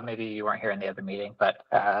thing, maybe you weren't here in the other meeting, but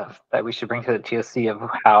that we should bring to the TOC of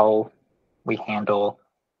how we handle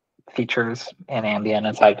features in Ambient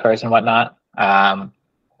and sidecars and whatnot.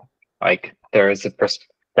 Like there is a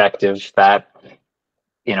perspective that,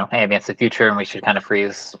 you know, Ambient's the future and we should kind of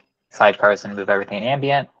freeze sidecars and move everything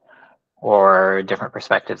Ambient, or different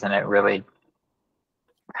perspectives, and it really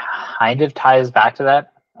kind of ties back to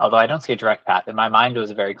that. Although I don't see a direct path. In my mind, it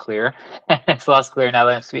was very clear. It's less clear now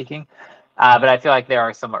that I'm speaking. But I feel like they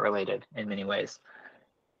are somewhat related in many ways.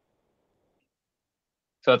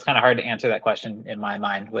 So it's kind of hard to answer that question in my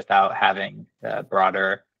mind without having a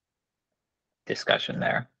broader discussion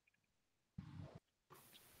there.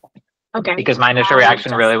 Okay. Because my initial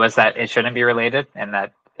reaction really was that it shouldn't be related, and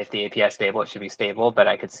that if the API is stable, it should be stable. But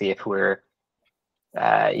I could see if we're,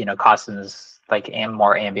 you know, Costin's like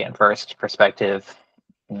more ambient first perspective,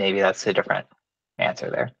 maybe that's a different answer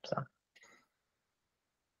there. So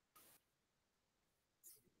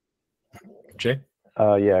Jay?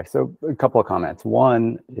 Yeah, so a couple of comments.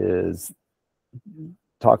 One is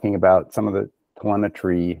talking about some of the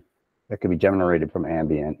telemetry that could be generated from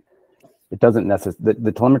Ambient. It doesn't necessarily,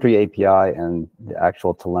 the telemetry API and the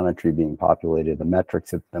actual telemetry being populated, the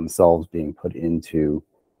metrics themselves being put into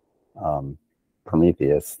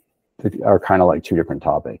Prometheus are kind of like two different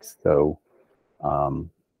topics. So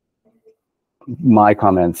my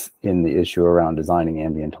comments in the issue around designing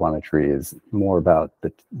ambient telemetry is more about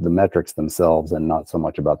the metrics themselves and not so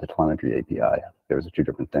much about the telemetry API. Those are two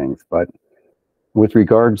different things. But with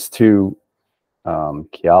regards to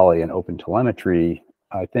Kiali and open telemetry,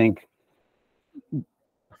 I think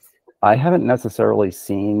I haven't necessarily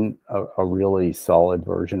seen a really solid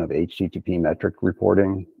version of HTTP metric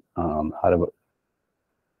reporting out of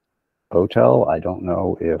OTel. I don't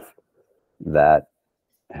know if that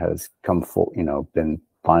has come full, been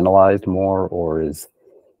finalized more, or is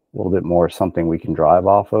a little bit more something we can drive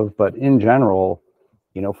off of. But in general,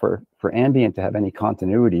 for Ambient to have any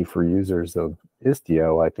continuity for users of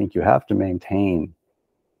Istio, I think you have to maintain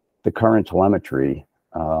the current telemetry.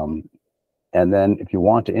 And then if you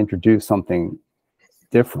want to introduce something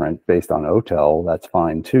different based on OTel, that's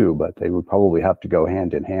fine too, but they would probably have to go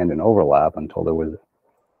hand in hand and overlap until there was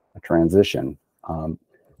a transition.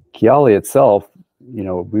 Kiali itself,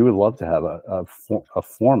 we would love to have a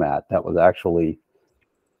format that was actually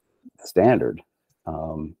standard,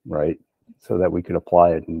 right? So that we could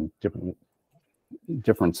apply it in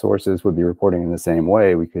different sources would be reporting in the same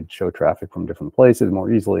way. We could show traffic from different places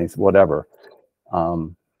more easily, whatever.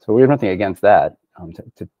 So we have nothing against that,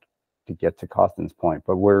 to get to Costin's point.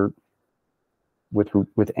 But with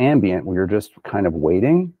Ambient, we're just kind of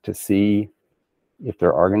waiting to see if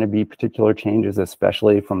there are going to be particular changes,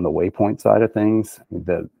 especially from the waypoint side of things.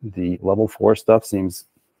 The level 4 stuff seems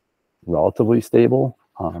relatively stable,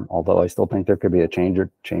 although I still think there could be a change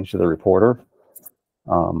to the reporter.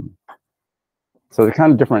 So they're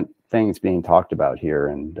kind of different things being talked about here.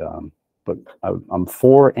 And but I'm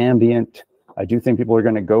for Ambient. I do think people are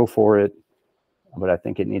going to go for it, but I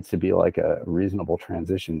think it needs to be like a reasonable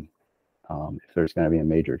transition if there's going to be a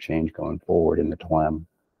major change going forward in the TLM.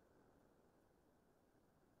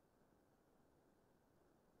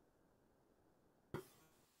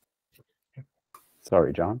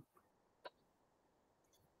 Sorry, John.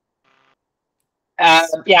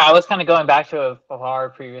 Yeah, I was kind of going back to our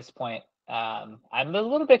previous point. I'm a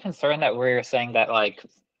little bit concerned that we're saying that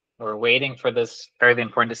we're waiting for this fairly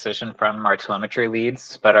important decision from our telemetry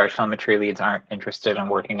leads, but our telemetry leads aren't interested in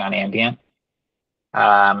working on Ambient.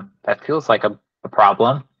 That feels like a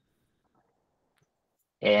problem,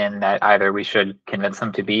 in that either we should convince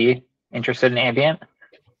them to be interested in Ambient,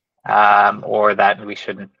 or that we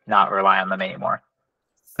should not rely on them anymore.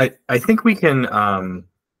 I think we can.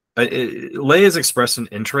 Lei has expressed an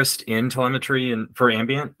interest in telemetry and for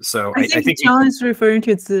Ambient, so I think John is referring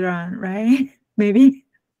to Ziran, right? Maybe.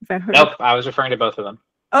 If I heard. Nope, I was referring to both of them.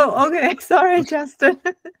 Oh, okay. Sorry, Justin.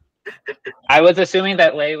 I was assuming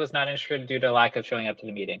that Lei was not interested due to lack of showing up to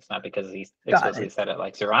the meetings, not because he explicitly said it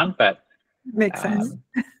like Ziran, but makes sense.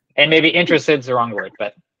 And maybe interested is the wrong word,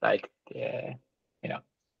 but yeah.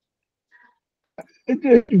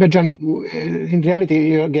 But John, in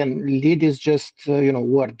reality, again, lead is just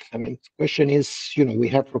word. I mean, the question is, we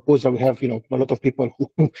have proposal, we have a lot of people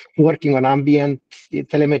who working on Ambient.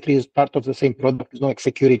 Telemetry is part of the same product. It's not like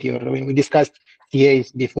security, or when we discussed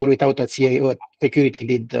CAs before, without a CA or security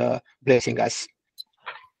lead blessing us.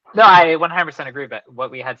 No, I 100% agree. But what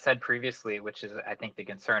we had said previously, which is I think the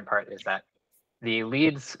concern part, is that the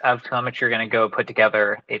leads of telemetry are going to go put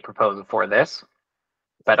together a proposal for this,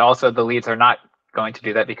 but also the leads are not going to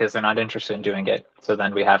do that because they're not interested in doing it. So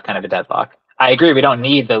then we have kind of a deadlock. I agree, we don't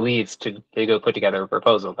need the leads to go put together a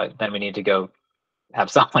proposal, but then we need to go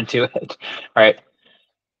have someone do it, right?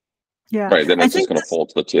 Yeah. Right, then it's just going to fall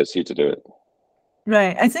to the TSC to do it.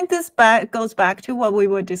 Right. I think this goes back to what we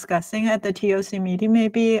were discussing at the TOC meeting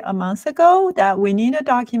maybe a month ago, that we need a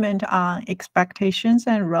document on expectations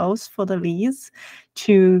and roles for the leads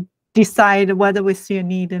to decide whether we still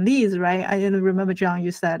need leads, right? I remember, John, you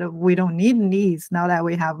said we don't need leads now that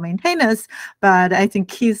we have maintainers, but I think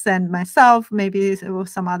Keith and myself, maybe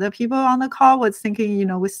some other people on the call was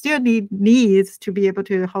thinking, we still need leads to be able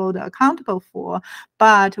to hold accountable for,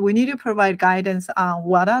 but we need to provide guidance on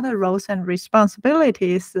what are the roles and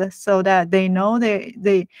responsibilities so that they know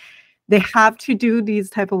they have to do these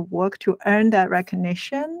type of work to earn that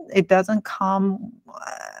recognition. It doesn't come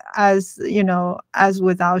as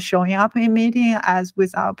without showing up in meeting, as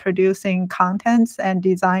without producing contents and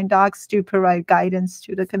design docs to provide guidance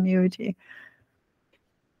to the community.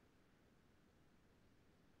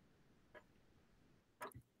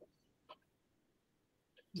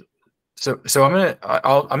 So I'm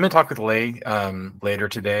gonna talk with Lei later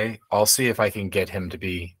today. I'll see if I can get him to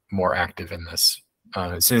be more active in this.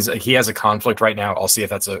 As soon as he has a conflict right now, I'll see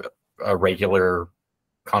if that's a regular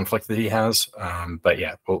conflict that he has. But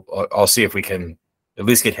yeah, I'll see if we can at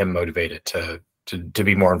least get him motivated to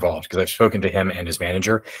be more involved, because I've spoken to him and his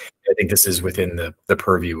manager. I think this is within the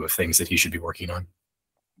purview of things that he should be working on.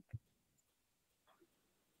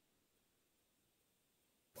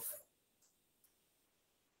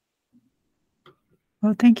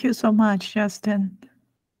 Well, thank you so much, Justin.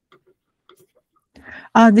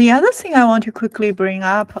 The other thing I want to quickly bring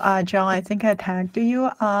up, John, I think I tagged you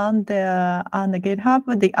on the GitHub.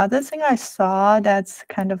 But the other thing I saw that's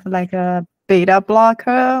kind of like a beta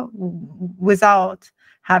blocker without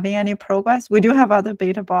having any progress. We do have other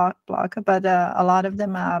beta blocker, but a lot of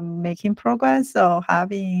them are making progress. So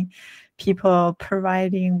having people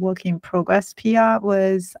providing work in progress PR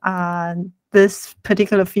was this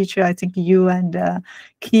particular feature. I think you and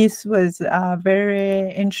Keith was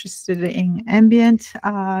very interested in Ambient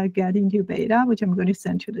getting to beta, which I'm going to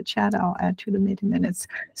send to the chat. I'll add to the meeting minutes.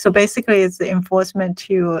 So basically, it's the enforcement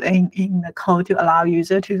in the code to allow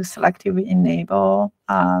user to selectively enable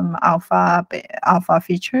alpha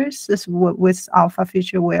features. This with alpha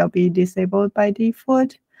feature will be disabled by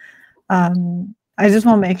default. I just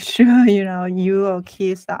want to make sure you or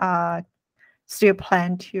Keith still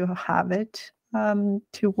plan to have it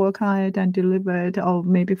to work on it and deliver it, or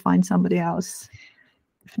maybe find somebody else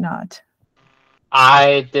if not.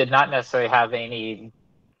 I did not necessarily have any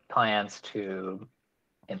plans to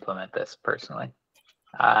implement this personally.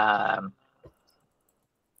 But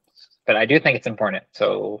I do think it's important.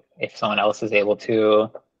 So if someone else is able to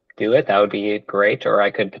do it, that would be great. Or I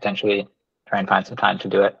could potentially try and find some time to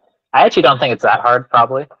do it. I actually don't think it's that hard,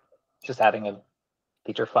 probably. Just adding a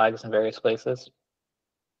feature flags in various places.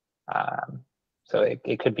 So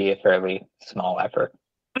it could be a fairly small effort.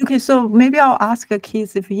 Okay, so maybe I'll ask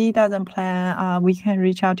Keith if he doesn't plan, we can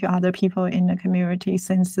reach out to other people in the community,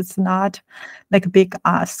 since it's not like a big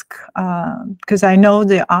ask. Because I know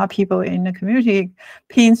there are people in the community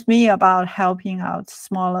pings me about helping out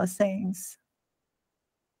smaller things.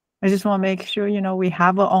 I just want to make sure, we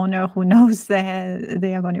have an owner who knows that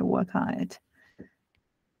they are going to work on it.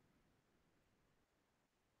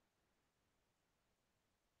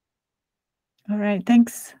 All right,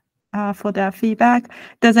 thanks for that feedback.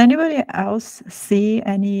 Does anybody else see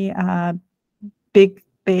any big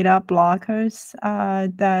beta blockers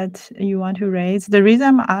that you want to raise? The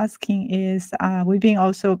reason I'm asking is we've been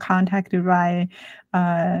also contacted by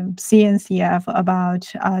CNCF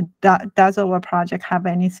about does our project have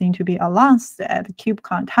anything to be announced at the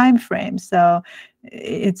KubeCon timeframe? So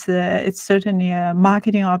it's certainly a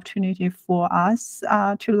marketing opportunity for us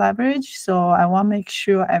to leverage. So I want to make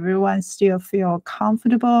sure everyone still feel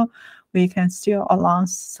comfortable. We can still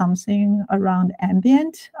announce something around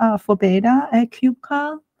Ambient for beta at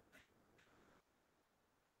KubeCon.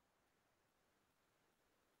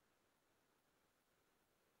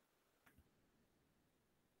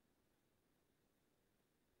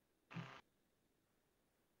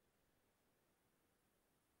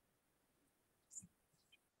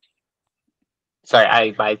 Sorry,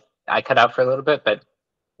 I cut out for a little bit, but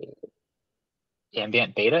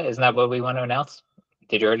Ambient beta, isn't that what we want to announce?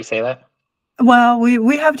 Did you already say that? Well,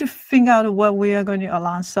 we have to figure out what we are going to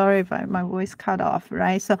announce. Sorry if my voice cut off,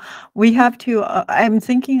 right? So we have to, I'm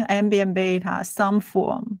thinking Ambient beta, some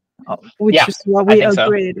form, which is what we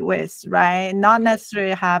agreed with, right? Not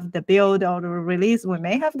necessarily have the build or the release. We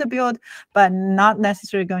may have the build, but not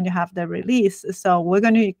necessarily going to have the release. So we're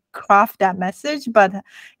going to craft that message, but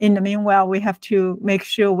in the meanwhile, we have to make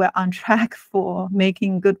sure we're on track for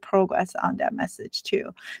making good progress on that message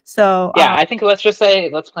too. So yeah, I think let's just say,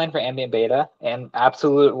 let's plan for Ambient beta, and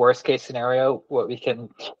absolute worst case scenario, what we can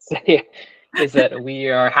say is that we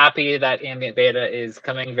are happy that Ambient beta is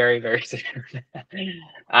coming very, very soon.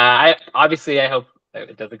 I hope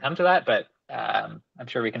it doesn't come to that, but I'm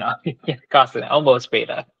sure we can cost an almost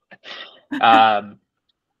beta. I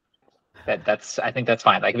think that's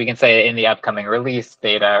fine. Like we can say in the upcoming release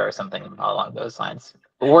beta or something along those lines.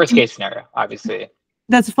 But worst case scenario, obviously.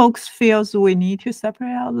 Does folks feels we need to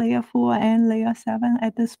separate out layer 4 and layer 7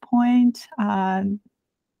 at this point?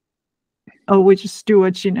 Or we just do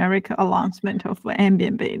a generic announcement of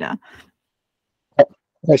Ambient beta?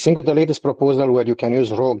 I think the latest proposal where you can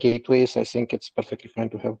use raw gateways, I think it's perfectly fine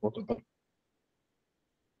to have both of them.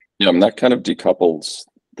 Yeah, and that kind of decouples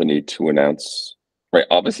the need to announce, right?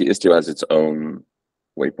 Obviously, Istio has its own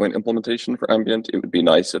waypoint implementation for Ambient. It would be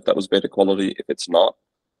nice if that was beta quality. If it's not,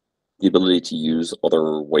 the ability to use other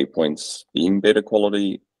waypoints being beta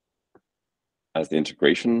quality as the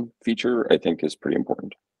integration feature, I think is pretty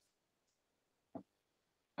important.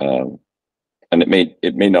 And it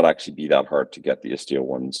may not actually be that hard to get the Istio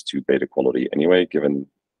ones to beta quality anyway, given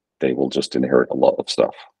they will just inherit a lot of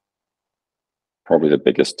stuff. Probably the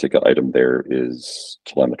biggest ticket item there is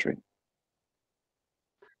telemetry.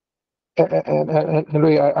 And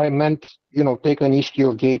Louis, I meant, take an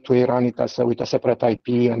Istio gateway, run it as with a separate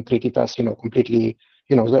IP, and treat it as, completely,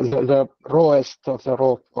 the rawest of the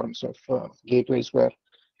raw forms of gateways where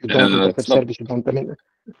you don't interpret service, you don't.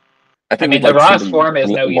 I think the rawest form is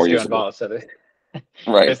no Istio involved, so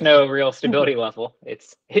right. There's no real stability level.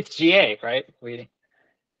 It's GA, right? It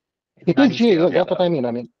is GA. That's what I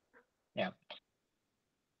mean. Yeah.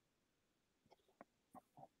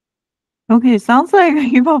 Okay, sounds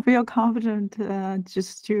like you will feel confident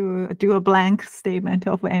just to do a blank statement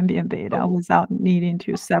of ambient beta without needing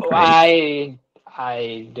to separate.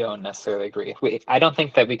 I don't necessarily agree. I don't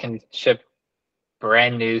think that we can ship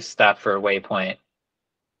brand new stuff for Waypoint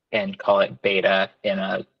and call it beta in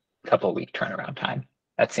a couple-week turnaround time.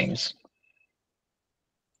 That seems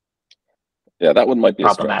that one might be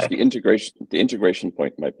problematic. A stretch. The integration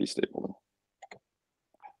point might be stable.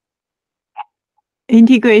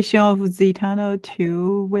 Integration of zTunnel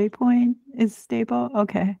to Waypoint is stable.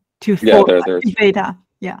 Okay, to beta.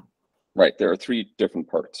 Yeah. Right. There are 3 different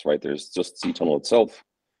parts. Right. There's just zTunnel itself.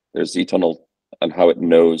 There's zTunnel and how it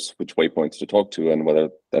knows which waypoints to talk to, and whether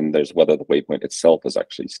the waypoint itself is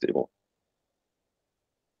actually stable.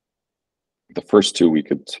 The first 2 we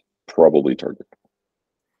could probably target.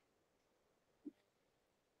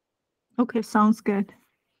 Okay, sounds good.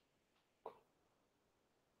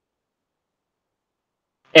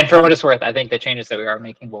 And for what it's worth, I think the changes that we are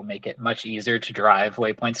making will make it much easier to drive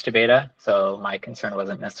waypoints to beta. So my concern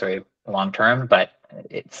wasn't necessarily long term, but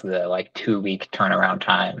it's the 2-week turnaround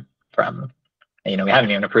time from, we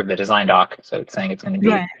haven't even approved the design doc, so it's saying it's going to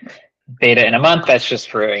be beta in a month. That's just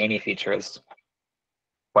for any features,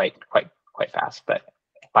 quite fast. But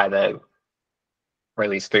by the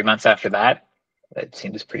release 3 months after that, it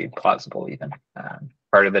seems pretty plausible. Even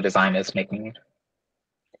part of the design is making it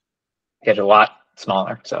get a lot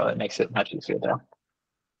smaller, so it makes it much easier to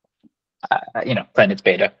plan its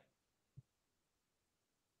beta.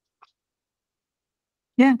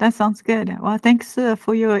 Yeah, that sounds good. Well, thanks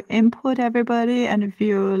for your input, everybody. And if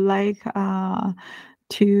you like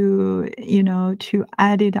to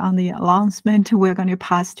add it on the announcement we're going to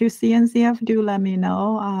pass to CNCF, do let me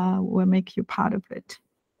know. We'll make you part of it.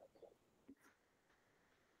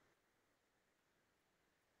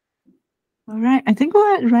 All right, I think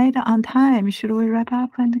we're right on time. Should we wrap up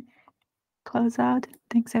and close out?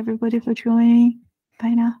 Thanks everybody for joining. Bye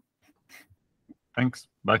now. Thanks.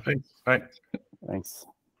 Bye. Thanks. Bye. Thanks.